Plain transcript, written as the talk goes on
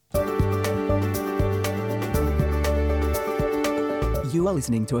You are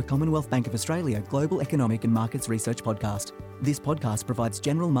listening to a Commonwealth Bank of Australia Global Economic and Markets Research podcast. This podcast provides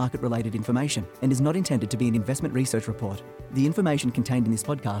general market-related information and is not intended to be an investment research report. The information contained in this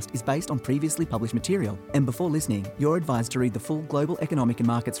podcast is based on previously published material, and before listening, you're advised to read the full Global Economic and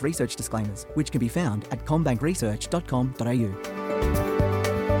Markets Research disclaimers, which can be found at commbankresearch.com.au.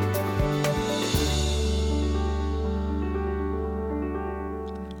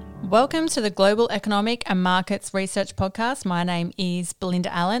 Welcome to the Global Economic and Markets Research Podcast. My name is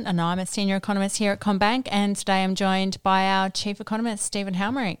Belinda Allen and I'm a Senior Economist here at CommBank, and today I'm joined by our Chief Economist, Stephen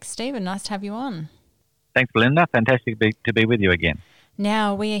Halmerick. Stephen, nice to have you on. Thanks, Belinda. Fantastic to be with you again.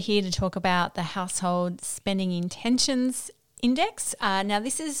 Now, we are here to talk about the Household Spending Intentions Index. Now,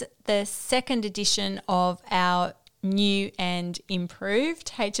 this is the second edition of our new and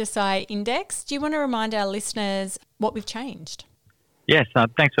improved HSI Index. Do you want to remind our listeners what we've changed? Yes,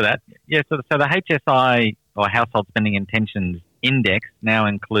 thanks for that. Yeah, so the HSI, or Household Spending Intentions Index, now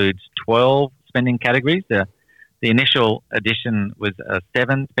includes 12 spending categories. The initial edition was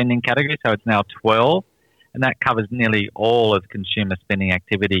 7 spending categories, so it's now 12, and that covers nearly all of consumer spending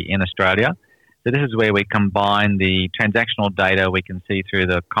activity in Australia. So this is where we combine the transactional data we can see through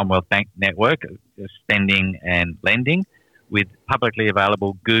the Commonwealth Bank network, spending and lending, with publicly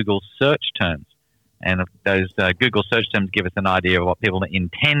available Google search terms. And those Google search terms give us an idea of what people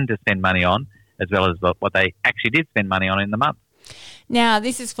intend to spend money on, as well as what they actually did spend money on in the month. Now,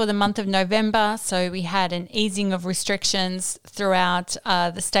 this is for the month of November, so we had an easing of restrictions throughout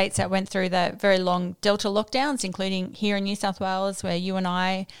the states that went through the very long Delta lockdowns, including here in New South Wales, where you and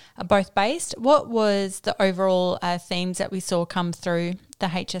I are both based. What was the overall themes that we saw come through the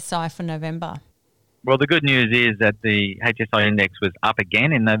HSI for November? Well, the good news is that the HSI index was up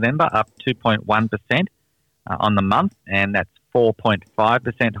again in November, up 2.1% on the month, and that's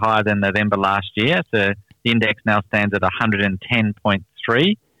 4.5% higher than November last year. So the index now stands at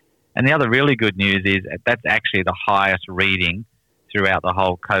 110.3. And the other really good news is that that's actually the highest reading throughout the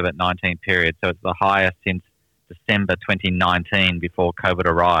whole COVID-19 period. So it's the highest since December 2019, before COVID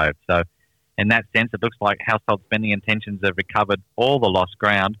arrived. So in that sense, it looks like household spending intentions have recovered all the lost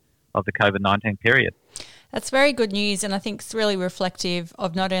ground of the COVID-19 period. That's very good news, and I think it's really reflective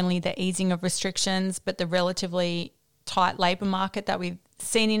of not only the easing of restrictions, but the relatively tight labour market that we've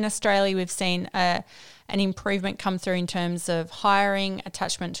seen in Australia. We've seen an improvement come through in terms of hiring,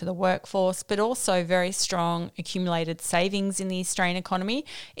 attachment to the workforce, but also very strong accumulated savings in the Australian economy.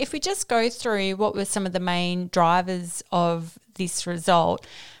 If we just go through what were some of the main drivers of this result,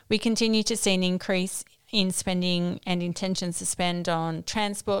 we continue to see an increase in spending and intentions to spend on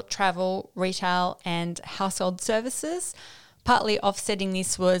transport, travel, retail and household services. Partly offsetting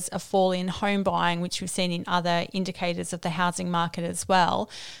this was a fall in home buying, which we've seen in other indicators of the housing market as well.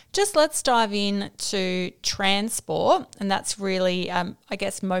 Just let's dive in to transport, and that's really,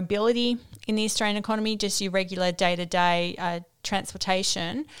 mobility in the Australian economy, just your regular day-to-day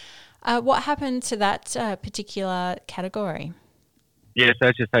transportation. What happened to that particular category? Yes,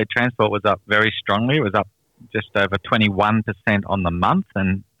 as you say, transport was up very strongly. It was up just over 21% on the month,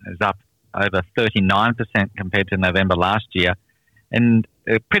 and it was up over 39% compared to November last year. And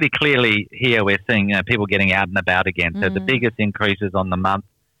pretty clearly here we're seeing people getting out and about again. So the biggest increases on the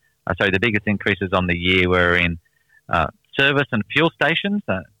year were in service and fuel stations,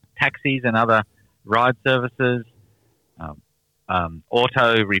 taxis and other ride services,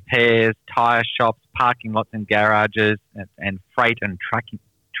 auto repairs, tyre shops, parking lots and garages, and freight and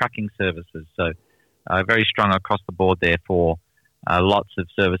trucking services. So very strong across the board there for lots of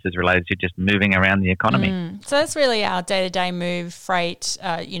services related to just moving around the economy. So that's really our day-to-day move, freight,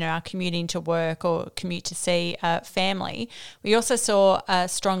 our commuting to work or commute to see family. We also saw a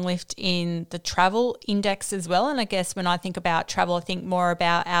strong lift in the travel index as well. And I guess when I think about travel, I think more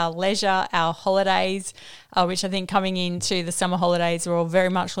about our leisure, our holidays, which I think coming into the summer holidays, we're all very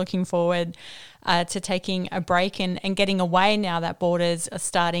much looking forward to taking a break and getting away now that borders are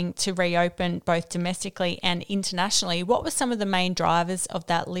starting to reopen both domestically and internationally. What were some of the main drivers of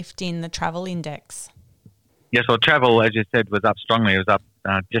that lift in the travel index? Yes, well, travel, as you said, was up strongly. It was up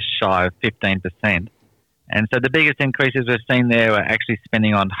just shy of 15%. And so the biggest increases we've seen there were actually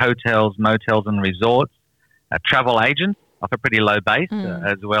spending on hotels, motels and resorts, travel agents off a pretty low base,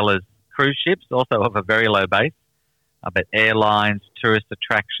 as well as cruise ships, also off a very low base, but airlines, tourist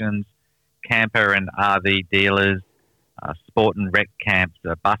attractions, camper and RV dealers, sport and rec camps,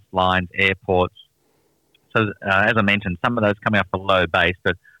 bus lines, airports. So as I mentioned, some of those coming off a low base,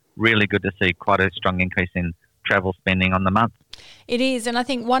 but really good to see quite a strong increase in travel spending on the month. It is, and I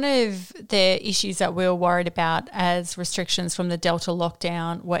think one of the issues that we were worried about as restrictions from the Delta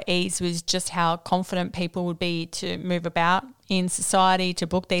lockdown were eased was just how confident people would be to move about in society to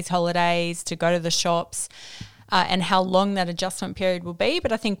book these holidays, to go to the shops, and how long that adjustment period will be.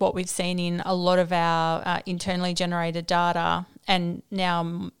 But I think what we've seen in a lot of our internally generated data, and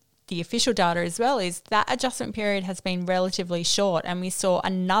now the official data as well, is that adjustment period has been relatively short, and we saw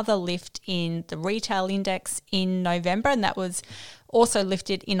another lift in the retail index in November, and that was also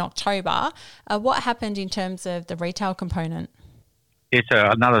lifted in October. What happened in terms of the retail component? It's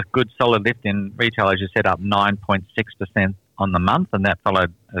another good solid lift in retail, as you said, up 9.6% on the month, and that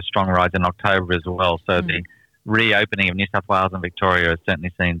followed a strong rise in October as well. So the reopening of New South Wales and Victoria has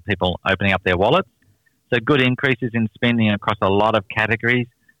certainly seen people opening up their wallets. So good increases in spending across a lot of categories: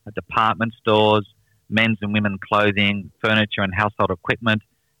 department stores, men's and women's clothing, furniture and household equipment,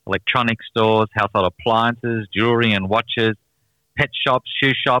 electronic stores, household appliances, jewellery and watches, pet shops,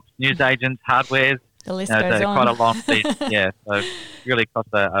 shoe shops, newsagents, hardwares. The list goes on. Quite a long list, yeah. So really across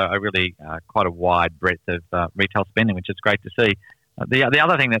quite a wide breadth of retail spending, which is great to see. The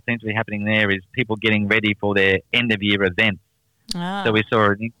other thing that seems to be happening there is people getting ready for their end-of-year events. So we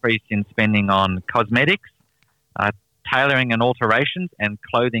saw an increase in spending on cosmetics, tailoring and alterations, and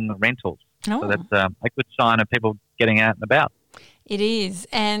clothing rentals. So that's a good sign of people getting out and about. It is.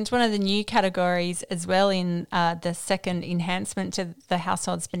 And one of the new categories as well in the second enhancement to the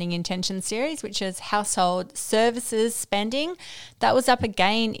Household Spending Intention series, which is household services spending, that was up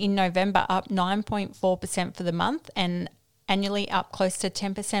again in November, up 9.4% for the month, and annually up close to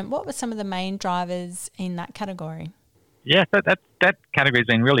 10%. What were some of the main drivers in that category? Yeah, so that category's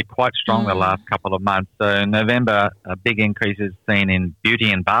been really quite strong the last couple of months. So in November, a big increase is seen in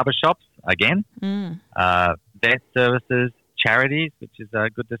beauty and barber shops again, vet services, charities, which is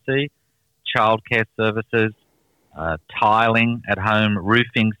good to see, childcare services, tiling at home,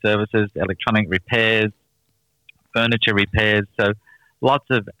 roofing services, electronic repairs, furniture repairs. So lots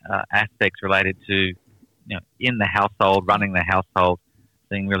of aspects related to, in the household, running the household,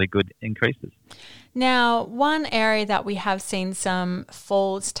 seeing really good increases. Now, one area that we have seen some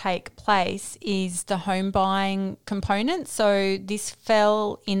falls take place is the home buying component. So this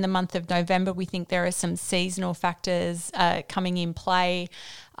fell in the month of November. We think there are some seasonal factors coming in play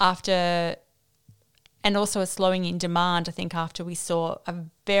after, and also a slowing in demand, I think, after we saw a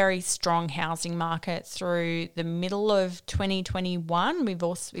very strong housing market through the middle of 2021.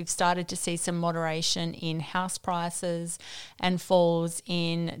 We've started to see some moderation in house prices and falls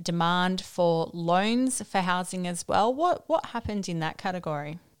in demand for loans for housing as well. What happened in that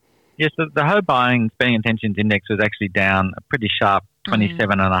category? Yes, the home buying spending intentions index was actually down a pretty sharp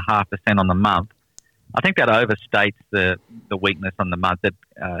 27.5% on the month. I think that overstates the weakness on the month. That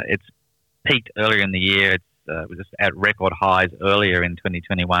it's peaked earlier in the year. It was just at record highs earlier in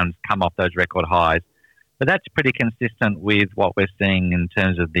 2021, come off those record highs. But that's pretty consistent with what we're seeing in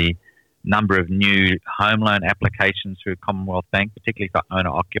terms of the number of new home loan applications through Commonwealth Bank, particularly for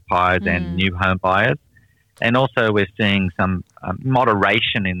owner-occupiers and new home buyers. And also we're seeing some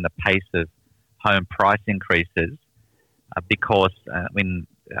moderation in the pace of home price increases because we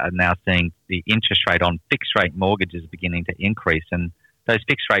are now seeing the interest rate on fixed-rate mortgages beginning to increase, and those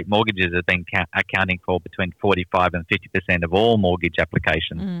fixed-rate mortgages have been accounting for between 45 and 50% of all mortgage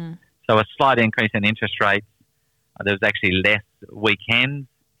applications. So a slight increase in interest rates. There was actually less weekends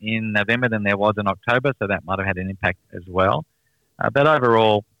in November than there was in October, so that might have had an impact as well. But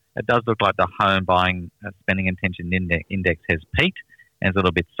overall, it does look like the home buying spending intention index has peaked and is a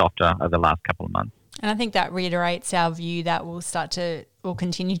little bit softer over the last couple of months. And I think that reiterates our view that we'll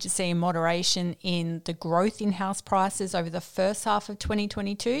continue to see moderation in the growth in house prices over the first half of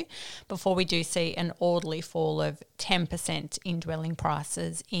 2022 before we do see an orderly fall of 10% in dwelling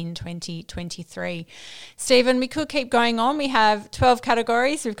prices in 2023. Stephen, we could keep going on. We have 12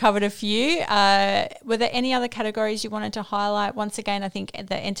 categories. We've covered a few. Were there any other categories you wanted to highlight? Once again, I think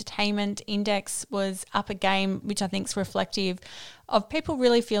the entertainment index was up again, which I think is reflective of people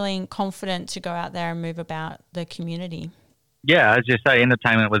really feeling confident to go out there and move about the community. Yeah, as you say,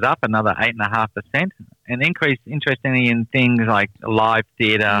 entertainment was up another 8.5%. An increase, interestingly, in things like live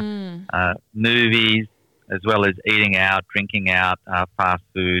theatre, movies, as well as eating out, drinking out, fast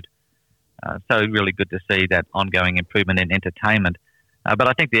food. So really good to see that ongoing improvement in entertainment. But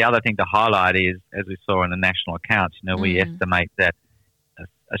I think the other thing to highlight is, as we saw in the national accounts, we estimate that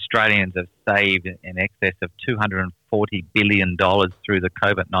Australians have saved in excess of $240 billion through the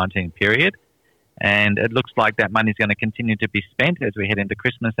COVID-19 period. And it looks like that money is going to continue to be spent as we head into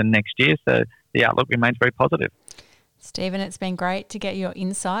Christmas and next year. So the outlook remains very positive. Stephen, it's been great to get your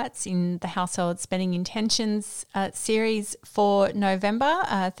insights in the Household Spending Intentions series for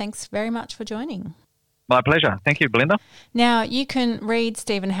November. Thanks very much for joining. My pleasure. Thank you, Belinda. Now, you can read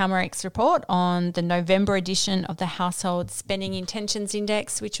Stephen Halmerich's report on the November edition of the Household Spending Intentions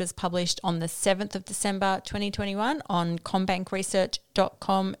Index, which was published on the 7th of December 2021 on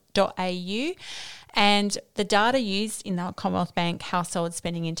combankresearch.com.au. And the data used in the Commonwealth Bank Household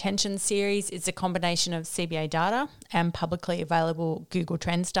Spending Intentions series is a combination of CBA data and publicly available Google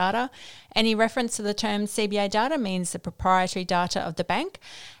Trends data. Any reference to the term CBA data means the proprietary data of the bank,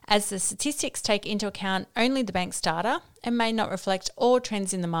 as the statistics take into account only the bank's data and may not reflect all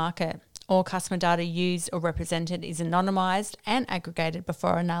trends in the market. All customer data used or represented is anonymised and aggregated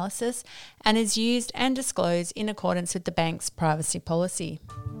before analysis and is used and disclosed in accordance with the bank's privacy policy.